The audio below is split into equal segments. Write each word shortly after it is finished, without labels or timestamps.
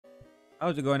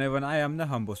How's it going, everyone? I am the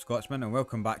Humble Scotsman and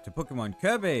welcome back to Pokemon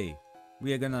Kirby.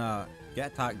 We are gonna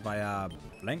get attacked by a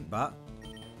Blink Bat.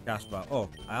 Casper. Oh,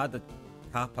 I added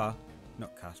Kappa,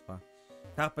 not Casper.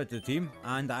 Kappa to the team,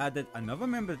 and I added another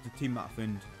member to the team that I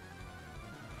found.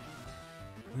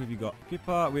 Who have you got?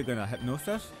 Keeper, we're gonna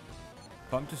Hypnosis.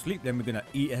 Put him to sleep, then we're gonna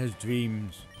eat his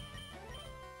dreams.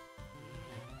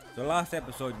 So last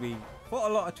episode we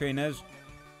fought a lot of trainers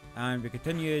and we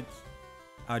continued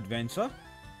our adventure.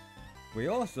 We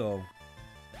also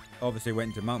obviously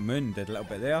went to Mount Moon, did a little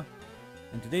bit there.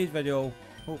 In today's video,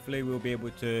 hopefully we'll be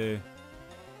able to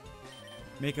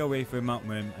make our way through Mount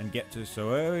Moon and get to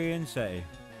Saurian City.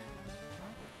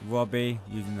 Robbie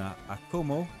using a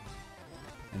Como,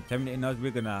 intimidating us.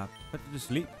 We're gonna put it to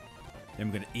sleep, then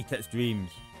we're gonna eat its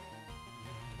dreams.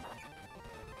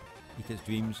 Eat its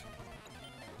dreams.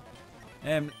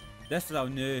 This is our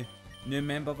new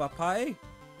member of our party.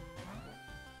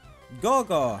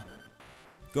 Gogo.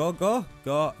 Gogo,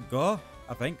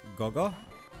 I think, Gogo.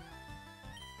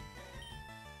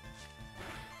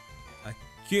 A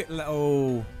cute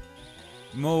little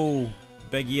mole,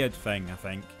 big-eared thing, I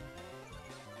think.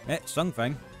 It's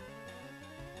something.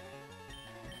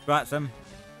 Scratch him.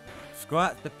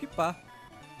 Scratch the pupa.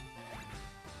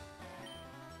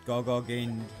 Gogo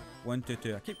gained 1, 2,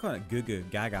 2. I keep calling it Goo Goo,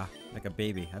 Gaga, like a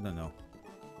baby, I don't know.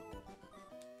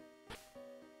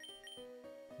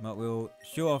 But we'll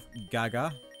show off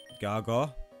Gaga,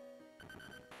 Gaga.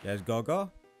 There's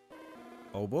Gaga,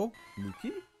 Obo,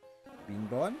 Mookie,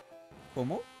 Beanborn,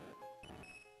 Como,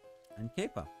 and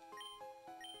Caper.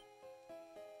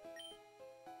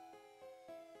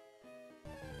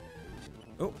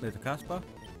 Oh, there's a Casper.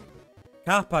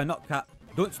 Kappa, not Cap.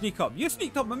 Don't sneak up. You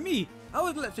sneaked up on me. I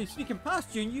was literally sneaking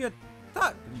past you and you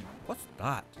attacked me. What's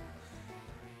that?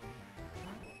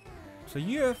 It's a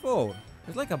UFO.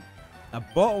 It's like a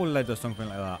bottle lid or something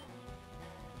like that.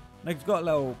 Like it's got a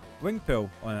little wing pill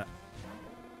on it.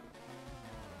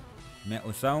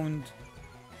 Metal sound.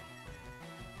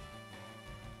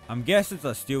 I'm guessing it's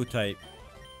a steel type.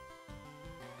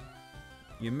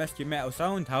 You missed your metal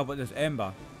sound. How about this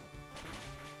ember?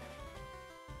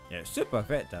 Yeah, it's super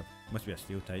effective. Must be a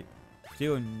steel type.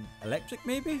 Steel and electric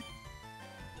maybe?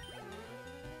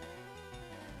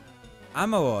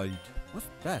 Ameroid. What's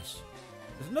this?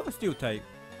 There's another steel type.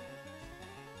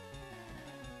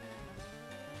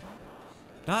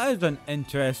 That is an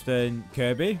interesting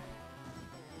Kirby.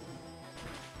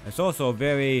 It's also a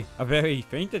very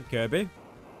fainted Kirby.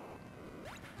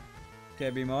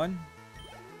 Kirbymon.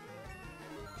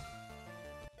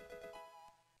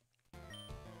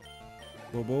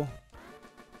 Bobo.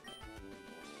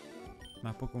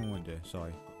 My Pokemon won't do.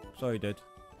 Sorry, dude.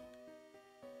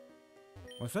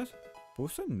 What's this?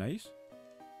 Potion? Nice.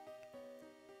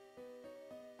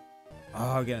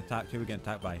 Oh, we're getting attacked. Who are we getting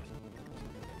attacked by?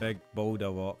 Big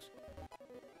boulder rocks.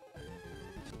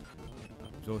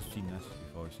 I've also seen this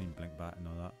before. I've seen Blink Bat and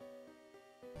all that.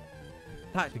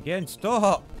 Attacked again.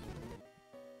 Stop!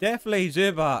 Definitely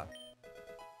Zubat.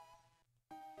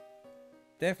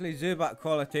 Definitely Zubat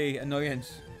quality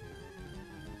annoyance.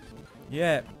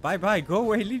 Yeah, bye, go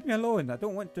away, leave me alone. I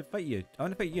don't want to fight you. I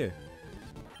want to fight you.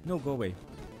 No, go away.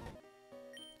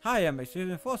 Hi, I'm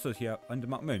exchanging fossils here under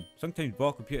Mount Moon. Sometimes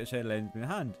raw computer set lends me a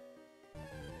hand.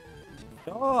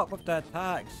 Stop with the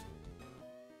attacks.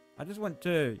 I just want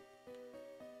to...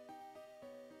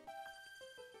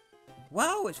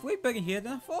 Wow, it's way bigger here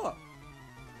than I thought.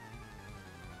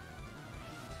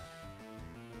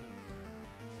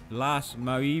 Last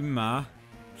Marima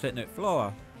sitting at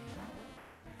floor.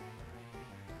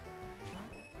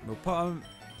 We'll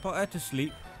put her to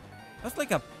sleep. That's like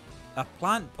a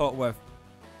plant pot with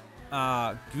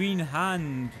a green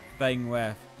hand thing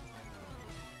with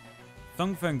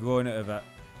something growing out of it.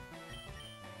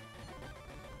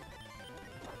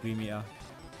 Green meter.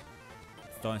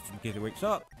 Starting in case it wakes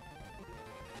up.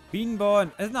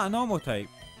 Beanborn. Isn't that a normal type?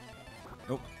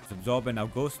 Oh, it's absorbing our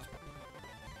ghost.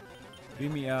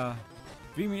 Green meter.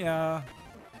 Green meter.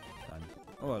 Done.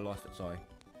 Oh, I lost it, sorry.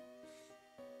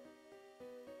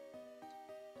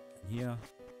 Here.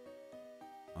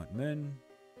 Mount Moon.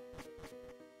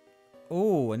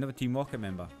 Oh, another Team Rocket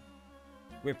member.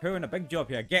 We're pulling a big job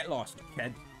here. Get lost,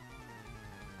 kid.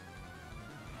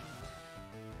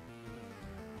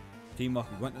 Team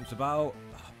Rocket went into battle.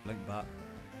 Oh, Blink Bat.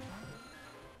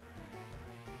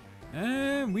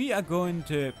 And we are going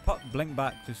to put Blink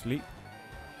Bat to sleep.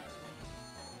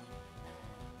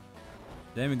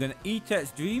 Then we're going to eat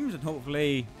its dreams and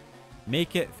hopefully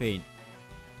make it faint.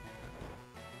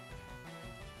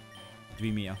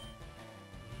 Dream Eater.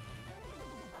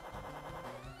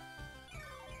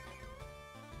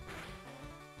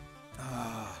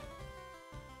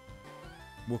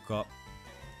 woke up.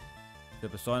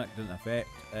 Supersonic didn't affect.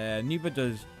 Neither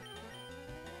does.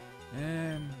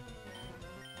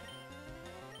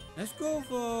 Let's go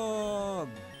for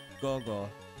Gaga.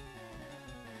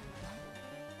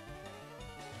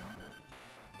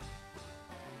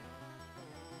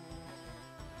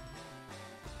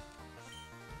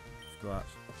 Scratch.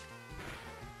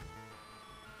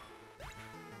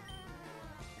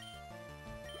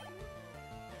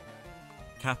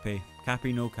 Cappy.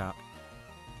 Cappy, no cap.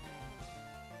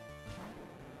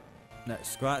 Let's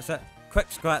scratch it.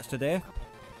 Quick scratch today.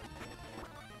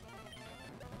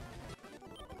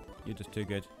 You're just too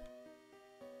good.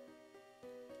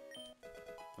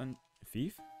 And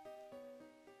thief.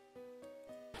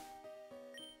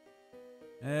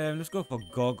 Let's go for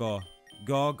Gaga.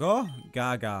 Gaga?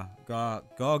 Gaga.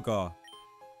 Gaga.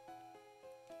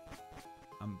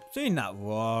 I'm saying that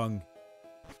wrong.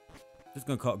 Just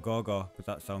gonna call it Gaga because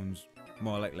that sounds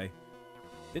more likely.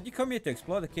 Did you come here to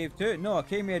explore the cave too? No, I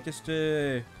came here just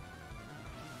to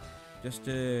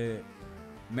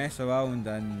mess around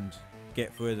and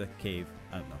get through the cave.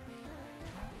 I don't know.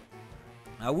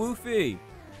 A Woofy!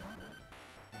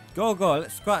 Gaga,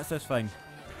 let's scratch this thing.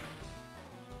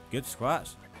 Good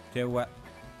scratch. Tail whip.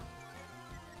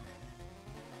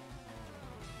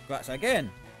 Scratch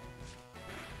again.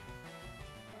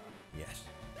 Yes.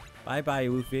 Bye bye,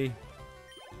 Woofy.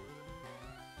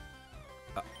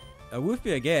 A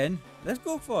Woofy again? Let's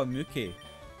go for a Mookie.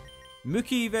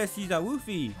 Mookie versus a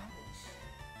Woofy.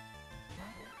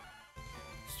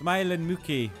 Smiling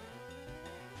Mookie.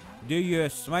 Do your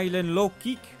smiling low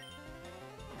kick.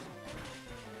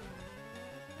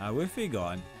 A Woofy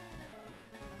gone.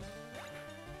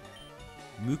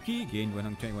 Mookie gained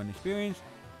 121 experience.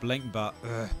 Blink but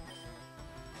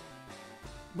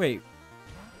wait.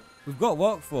 We've got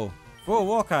walk full. 4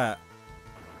 walk at.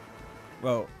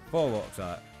 Well, 4 walks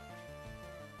at.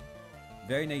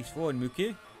 Very nice phone,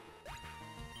 Mookie.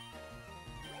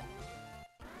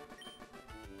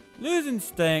 Losing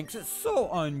stinks. It's so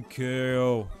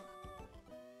uncool.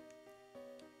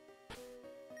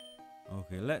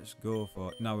 Okay, let's go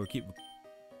for. Now we'll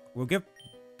give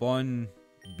Bean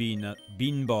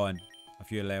Bon a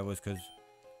few levels because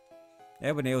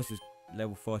everyone else is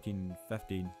level 14,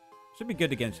 15. Should be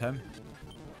good against him.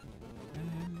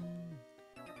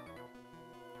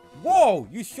 Whoa!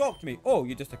 You shocked me. Oh,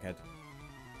 you're just a kid.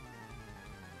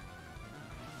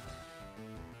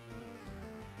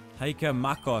 Hiker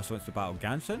Makos wants to battle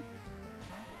Ganson.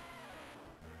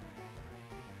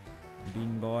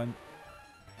 Beanborn.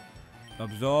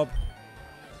 Absorb.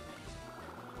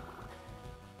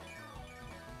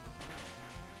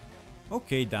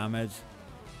 Okay, damage.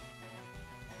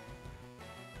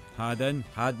 Harden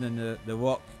in the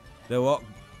walk.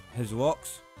 His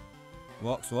walks.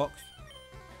 Walks.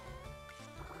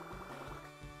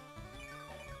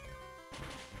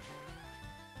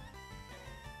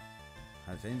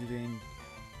 Has injury.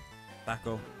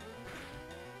 Tackle.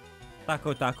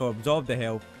 Absorb the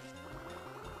health.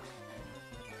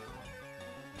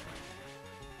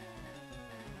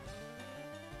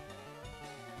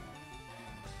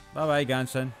 Bye bye,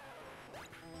 Ganson.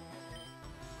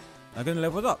 I'm gonna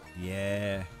level up.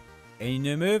 Yeah. Any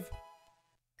new move?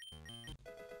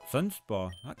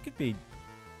 Sunspore. That could be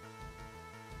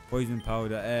poison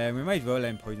powder. We might as well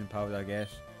learn poison powder, I guess.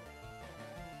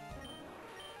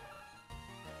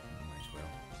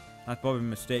 That's probably a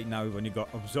mistake now when you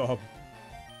got absorb.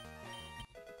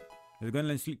 They're going to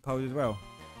learn sleep powder as well.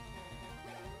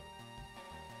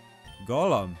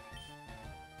 Golem.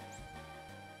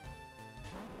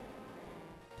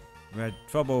 We had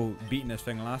trouble beating this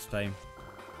thing last time.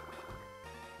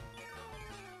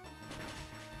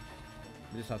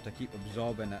 We just have to keep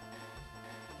absorbing it.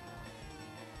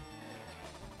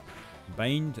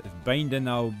 Bind. It's binding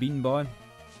our Beanborn.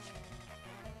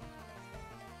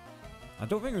 I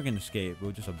don't think we can escape,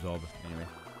 we'll just absorb it anyway.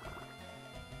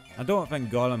 I don't think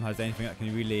Golem has anything that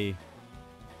can really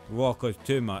rock us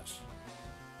too much.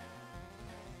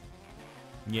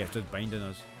 Yeah, it's just binding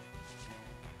us.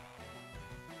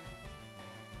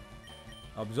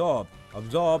 Absorb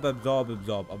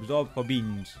for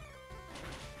beans.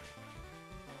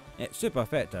 It's super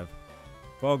effective.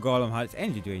 Poor Golem had its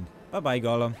energy drained. Bye bye,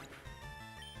 Golem.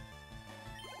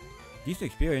 Decent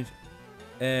experience.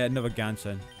 Another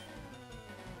Ganson.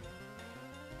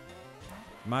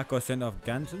 Marco sent off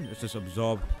Ganson. Let's just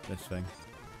absorb this thing.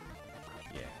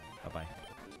 Yeah, bye bye.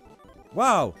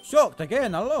 Wow! Shocked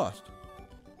again, I lost!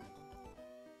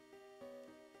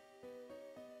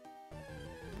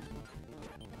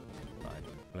 Right,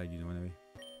 glad you know anyway.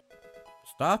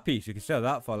 Star piece, you can sell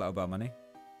that for a little bit of money.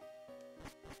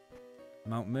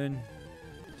 Mount Moon.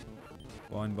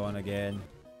 Bon again.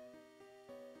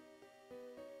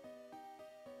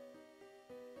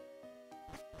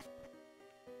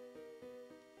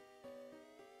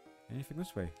 Anything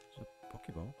this way? It's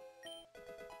a Pokeball.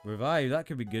 Revive, that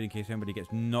could be good in case somebody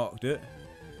gets knocked out.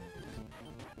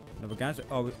 Another Gans.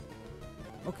 Oh,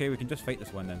 okay, we can just fight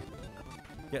this one then.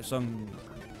 Get some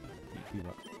HP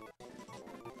up.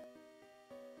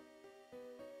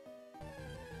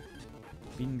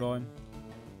 Beanborn.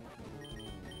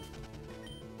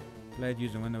 Fled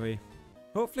using one away.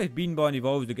 Hopefully Beanborn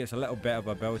evolves and gets a little bit of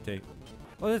ability.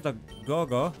 Oh, there's a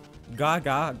Gaga.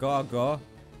 Gaga.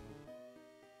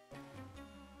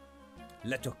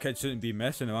 Little kids shouldn't be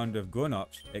messing around with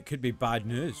grown-ups. It could be bad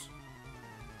news.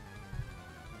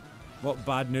 What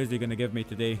bad news are you going to give me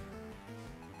today?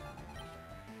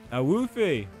 A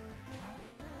Woofy!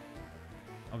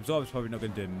 Absorb's probably not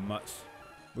going to do much.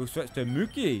 We'll switch to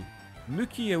Mookie.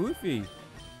 Mookie a Woofy.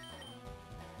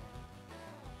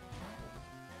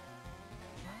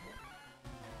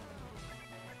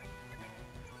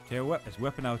 Tail whip is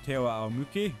whipping our tail at our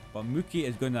Mookie, but Mookie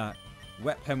is going to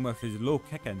whip him with his low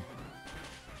kicking.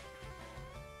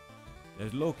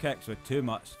 His low kicks were too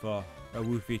much for a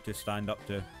Woofy to stand up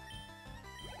to.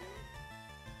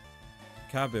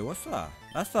 Kirby, what's that?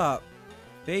 That's that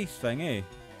face thing, eh?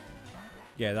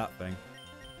 Yeah, that thing.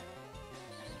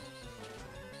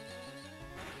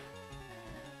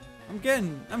 I'm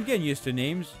getting used to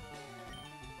names.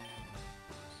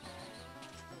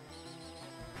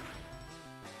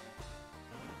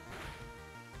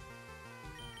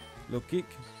 Low kick.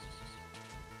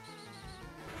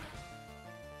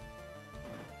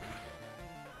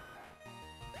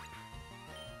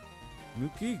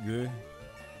 Mookie, good.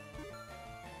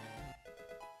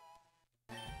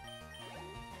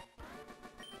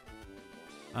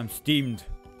 I'm steamed.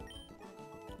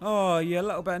 Oh, you're a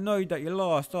little bit annoyed that you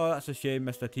lost. Oh, that's a shame,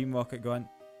 Mr. Team Rocket Grunt.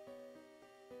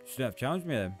 Shouldn't have challenged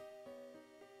me then.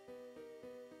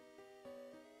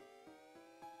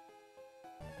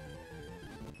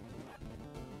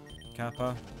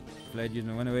 Kappa. Fled using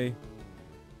the win away.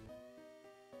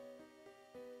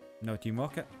 No Team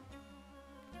Rocket.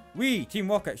 We, Team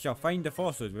Rocket, shall find the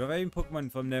fossils. Reviving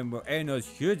Pokemon from them will earn us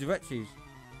huge riches.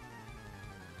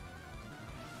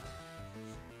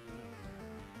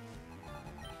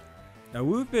 A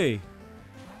Whoopee.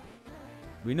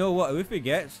 We know what a Whoopee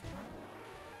gets.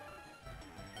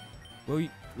 We'll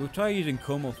try using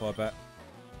Como for a bit.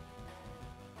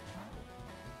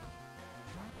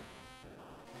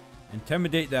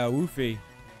 Intimidate the Whoopee.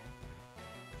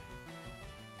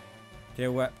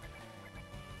 Tail Whip.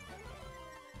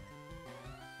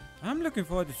 I'm looking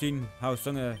forward to seeing how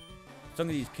some of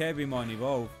these Kirbymon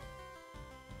evolve.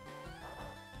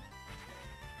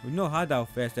 We've not had our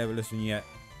first evolution yet.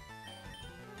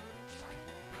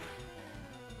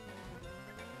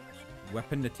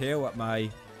 Whipping the tail at my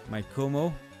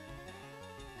Como.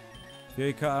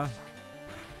 Fury Cutter.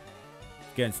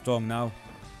 It's getting strong now.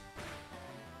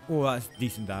 Oh, that's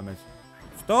decent damage.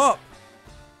 Stop!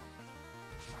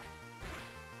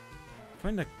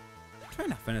 Trying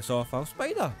to finish off our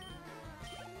spider.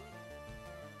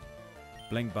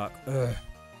 Blink back. Ugh.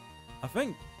 I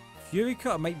think Fury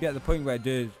Cutter might be at the point where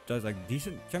it does a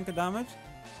decent chunk of damage.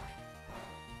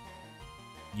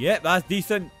 Yep, that's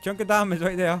decent chunk of damage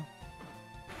right there.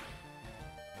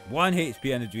 1 HP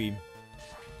in a dream.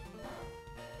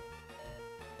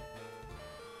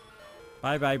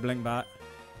 Bye bye, Blink back.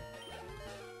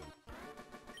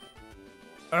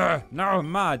 No,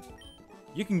 mad.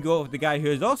 You can go with the guy who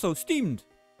is also steamed.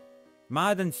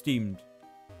 Mad and steamed.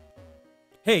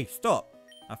 Hey, stop.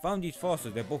 I found these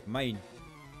fossils, they're both mine.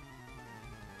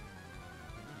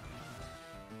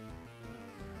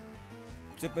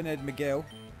 Zippinhead Miguel.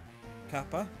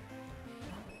 Kappa.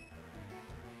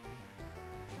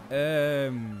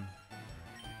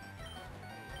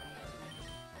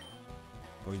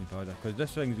 Poison powder, because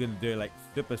this thing's gonna do like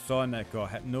supersonic or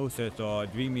hypnosis or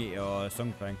dream eater or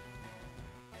something.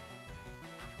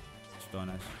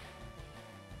 Astonish.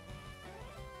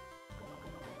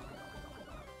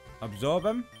 Absorb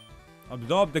him.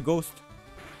 Absorb the ghost.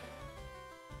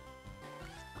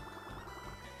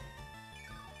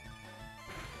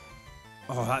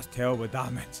 Oh, that's terrible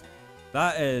damage.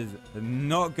 That is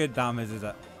not good damage, is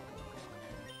it?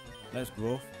 Let's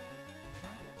go.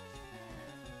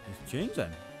 It's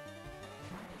changing.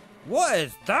 What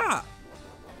is that?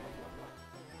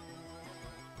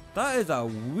 That is a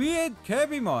weird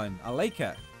Kirbymon. I like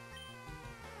it.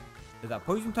 Is that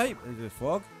poison type? Is it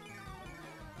fog?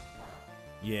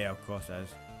 Yeah, of course it is.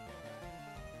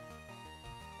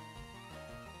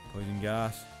 Poison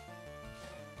gas.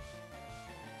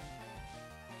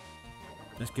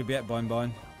 This could be it, Bon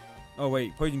Bon. Oh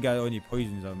wait, poison guy only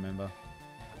poisons, I remember.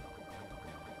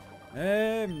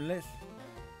 Let's...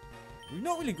 We've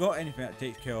not really got anything that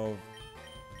takes care of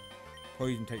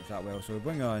poison types that well, so we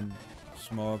bring on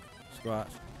Smog,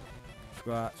 Scratch,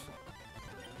 Scratch,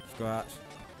 Scratch.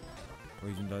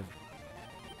 Poison does.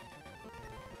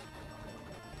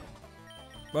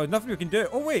 Well, there's nothing we can do.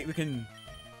 Oh wait, we can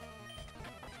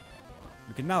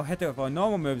now hit it with our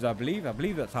normal moves, I believe. I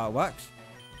believe that's how it works.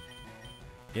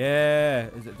 Yeah,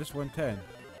 is it just 110?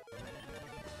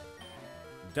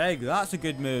 Dig, that's a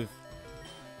good move.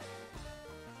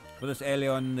 For this early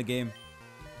on in the game.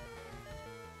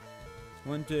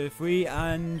 1, 2, 3,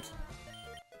 and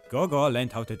Go-Go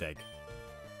learned how to dig.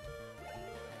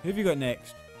 Who have you got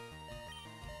next?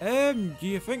 Do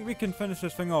you think we can finish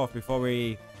this thing off before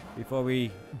we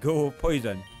go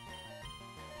poison?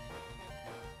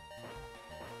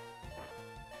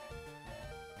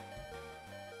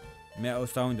 Metal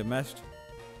Sound and Mist.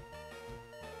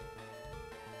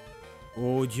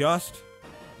 Oh, just.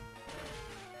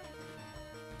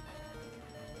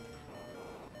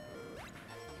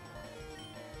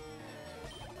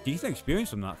 Decent experience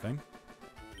from that thing.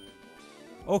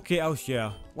 Okay, I'll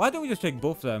share. Why don't we just take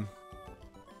both of them?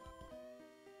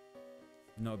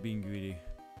 Not being greedy.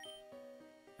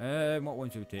 What one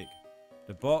should we take?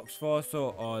 The box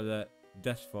fossil or the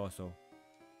disc fossil?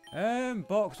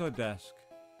 Box or disc?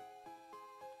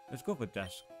 Let's go for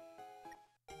disc.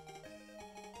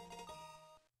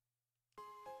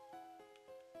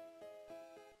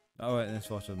 Oh wait, this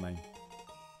fossil's mine.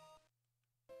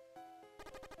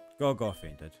 Go-Go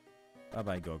fainted. Bye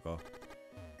bye, Go-Go.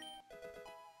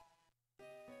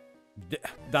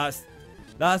 That's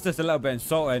just a little bit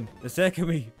insulting. The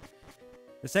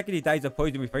second he dies of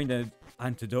poison, we find an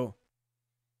antidote.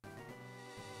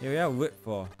 Here we are, look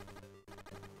for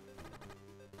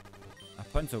a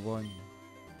punch of 1.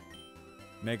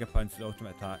 Mega punch, the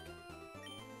ultimate attack.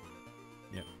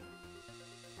 Yep.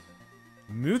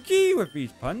 Mookie with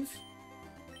these puns.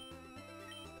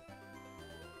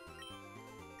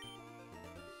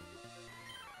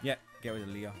 Yep, get rid of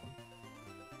Leah.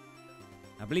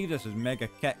 I believe this is Mega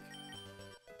Kick.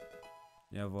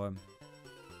 The other one.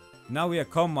 Now we are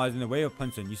comrades in the way of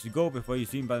punching. You should go before you're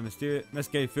seen by the mysterious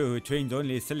misguided fool who trains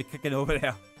only a silly kicking over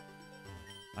there.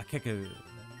 A kick is...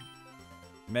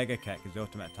 Mega Kick is the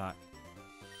ultimate attack.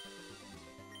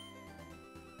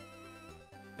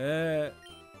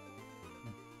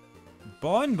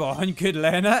 Bon Bon could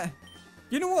learn it.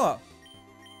 You know what?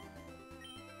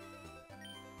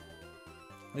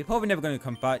 We're probably never going to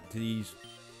come back to these,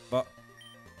 but...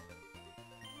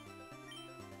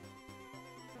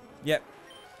 Yep.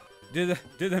 Do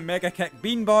the Mega Kick.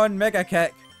 Bean Bon Mega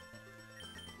Kick.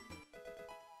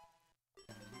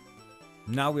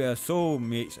 Now we are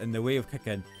soulmates in the way of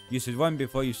kicking. You should run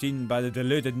before you're seen by the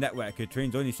deluded network who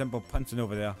trains only simple punching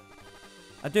over there.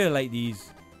 I do like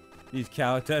these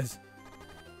characters.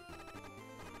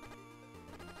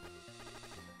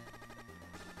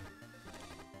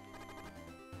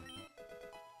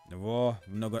 The raw. I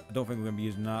don't think we're going to be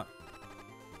using that.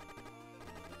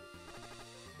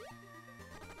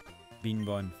 Bean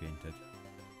Bon fainted.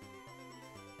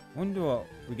 Wonder what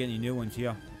we get any new ones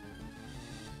here.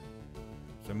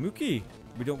 It's a Mookie.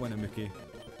 We don't want a Mookie.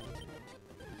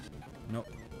 Nope.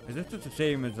 Is this just the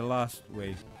same as the last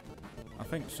way? I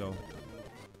think so.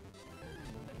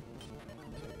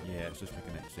 Yeah, it's just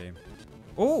looking at the same.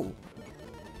 Oh!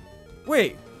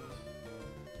 Wait!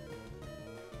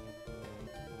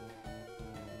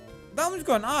 That one's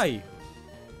got an eye!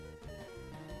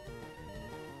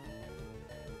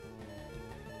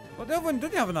 But the other one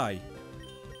didn't have an eye.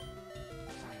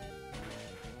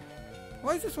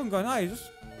 Why is this one got an eye? Is this...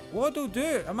 What do I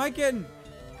do? Am I getting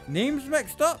names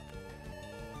mixed up?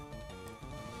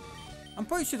 I'm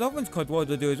pretty sure the other one's called What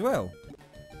Do I Do as well.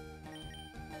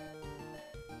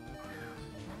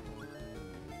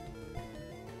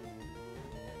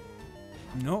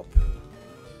 Nope.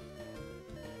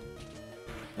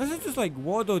 This is just like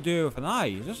What Do I Do with an eye.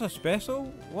 Is this a special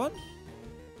one?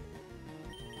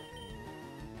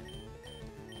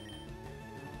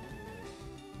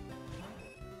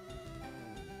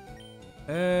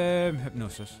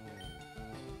 Hypnosis.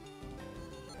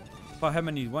 But him,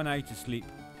 I need one eye to sleep.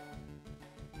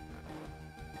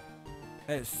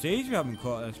 It says we haven't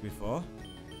caught this before.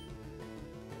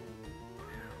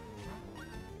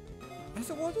 Is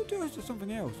it what I do or is it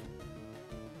something else?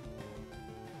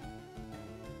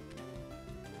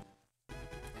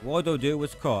 What do I do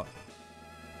was caught.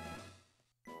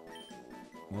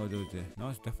 What do I do? No,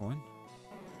 it's a different one.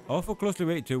 Awful closely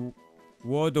related to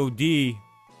Waddle D.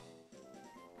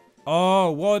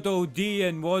 Oh, Waddle Dee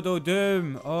and Waddle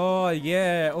Doom. Oh,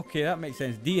 yeah. Okay, that makes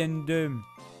sense. Dee and Doom.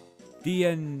 Dee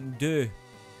and Do.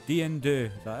 Dee and Do.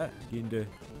 Is that it? Dee and Do.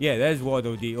 Yeah, there's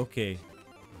Waddle Dee. Okay.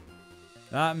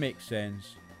 That makes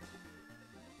sense.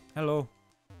 Hello.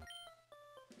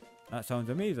 That sounds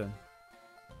amazing.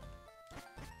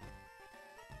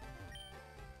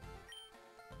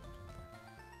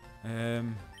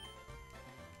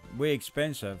 Way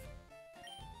expensive.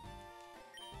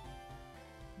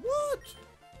 What?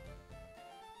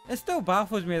 It still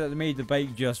baffles me that they made the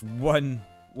bike just 1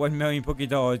 million Poké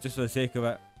Dollars just for the sake of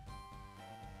it.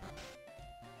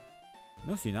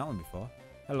 Not seen that one before.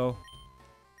 Hello.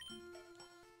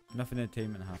 Nothing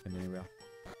entertainment happened anywhere.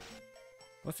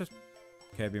 What's this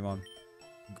Kirby mon?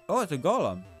 Oh, it's a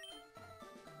golem.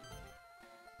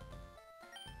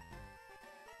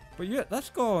 But yeah, this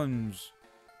golem's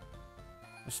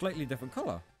a slightly different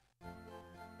colour.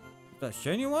 That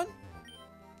shiny one?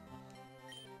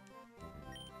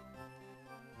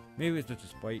 Maybe it's just the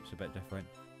sprite's a bit different.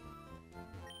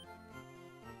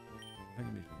 I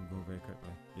think we can go very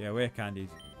quickly. Yeah, we're candies.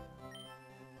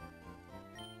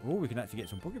 Oh, we can actually get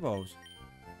some Pokeballs.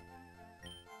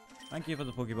 Thank you for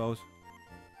the Pokeballs.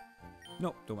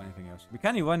 Nope, don't want anything else. We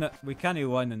can't run it. We can't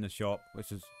run in the shop,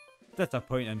 which is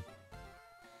disappointing.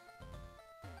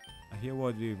 I hear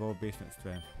Waddle Dee evolve basement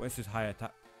strength. What's his high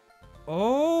attack?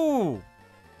 Oh!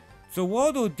 So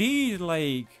Waddle Dee is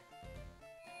like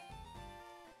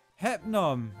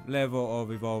Hypnom level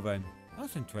of evolving.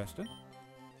 That's interesting.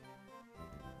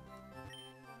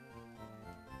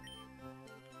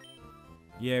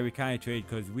 Yeah, we can't trade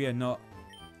because we are not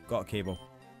got a cable.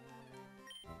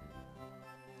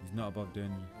 He's not above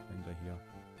doing things I hear.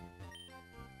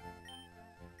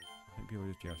 I think people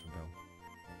just jealous of Bill.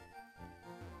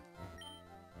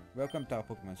 Welcome to our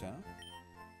Pokemon Center.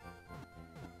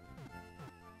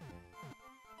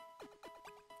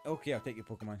 Okay, I'll take your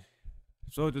Pokemon.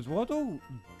 So does Waddle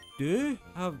do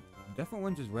have different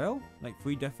ones as well? Like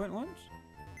 3 different ones?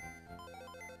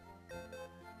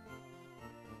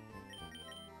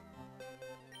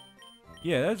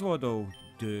 Yeah, there's Waddle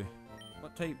do.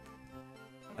 What type?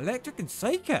 Electric and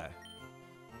Psychic?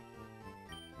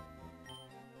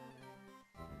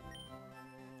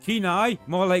 Keen eye?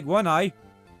 More like one eye.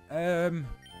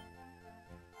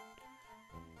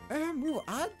 We'll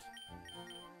add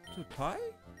to the pie?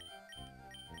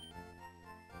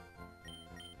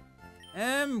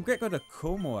 Get rid of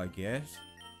Como, I guess.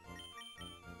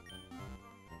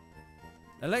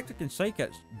 Electric and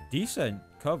Psychic's decent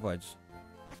coverage.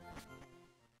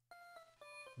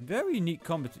 Very unique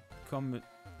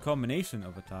combination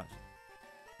of attacks.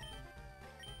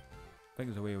 I think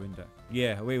there's a way around it.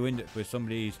 Yeah, a way around it where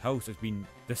somebody's house has been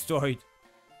destroyed.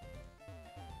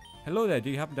 Hello there, do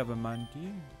you happen to have a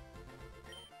Manatee?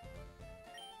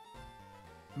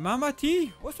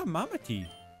 Mamati? What's a Mamati?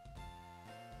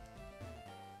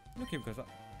 Okay, because that.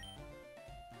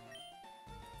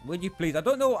 Would you please? I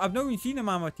don't know. I've not even seen a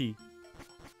Mamati.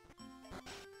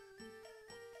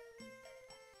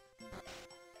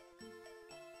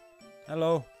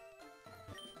 Hello.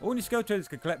 Only skill traders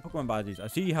can collect Pokemon badges. I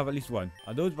see you have at least one.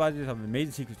 And those badges have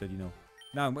amazing secrets that you know.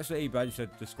 Now, what's the A badge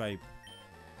should describe?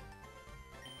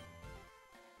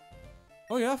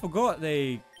 Oh yeah, I forgot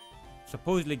they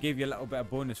supposedly gave you a little bit of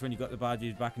bonus when you got the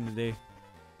badges back in the day.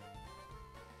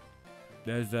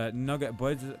 There's Nugget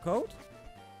Buds, is it called?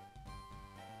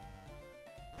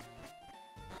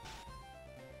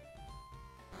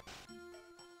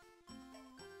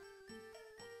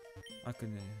 I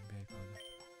can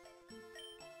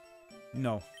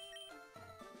no.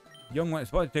 Young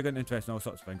ones, what take an interest in all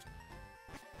sorts of things.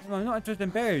 No, I'm not interested in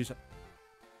berries.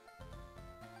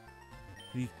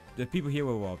 The people here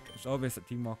were robbed. It's obvious that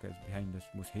Team Rocket is behind this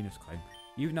most heinous crime.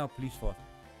 Even our police force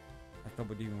has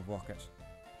trouble dealing with rockets.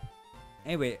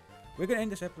 Anyway, we're going to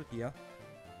end this episode here.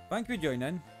 Thank you for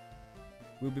joining.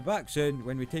 We'll be back soon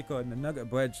when we take on the Nugget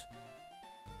Bridge.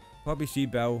 Probably see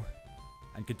Bill.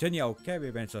 And continue our Kirby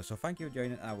adventure. So thank you for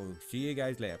joining and I will see you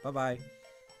guys later. Bye bye.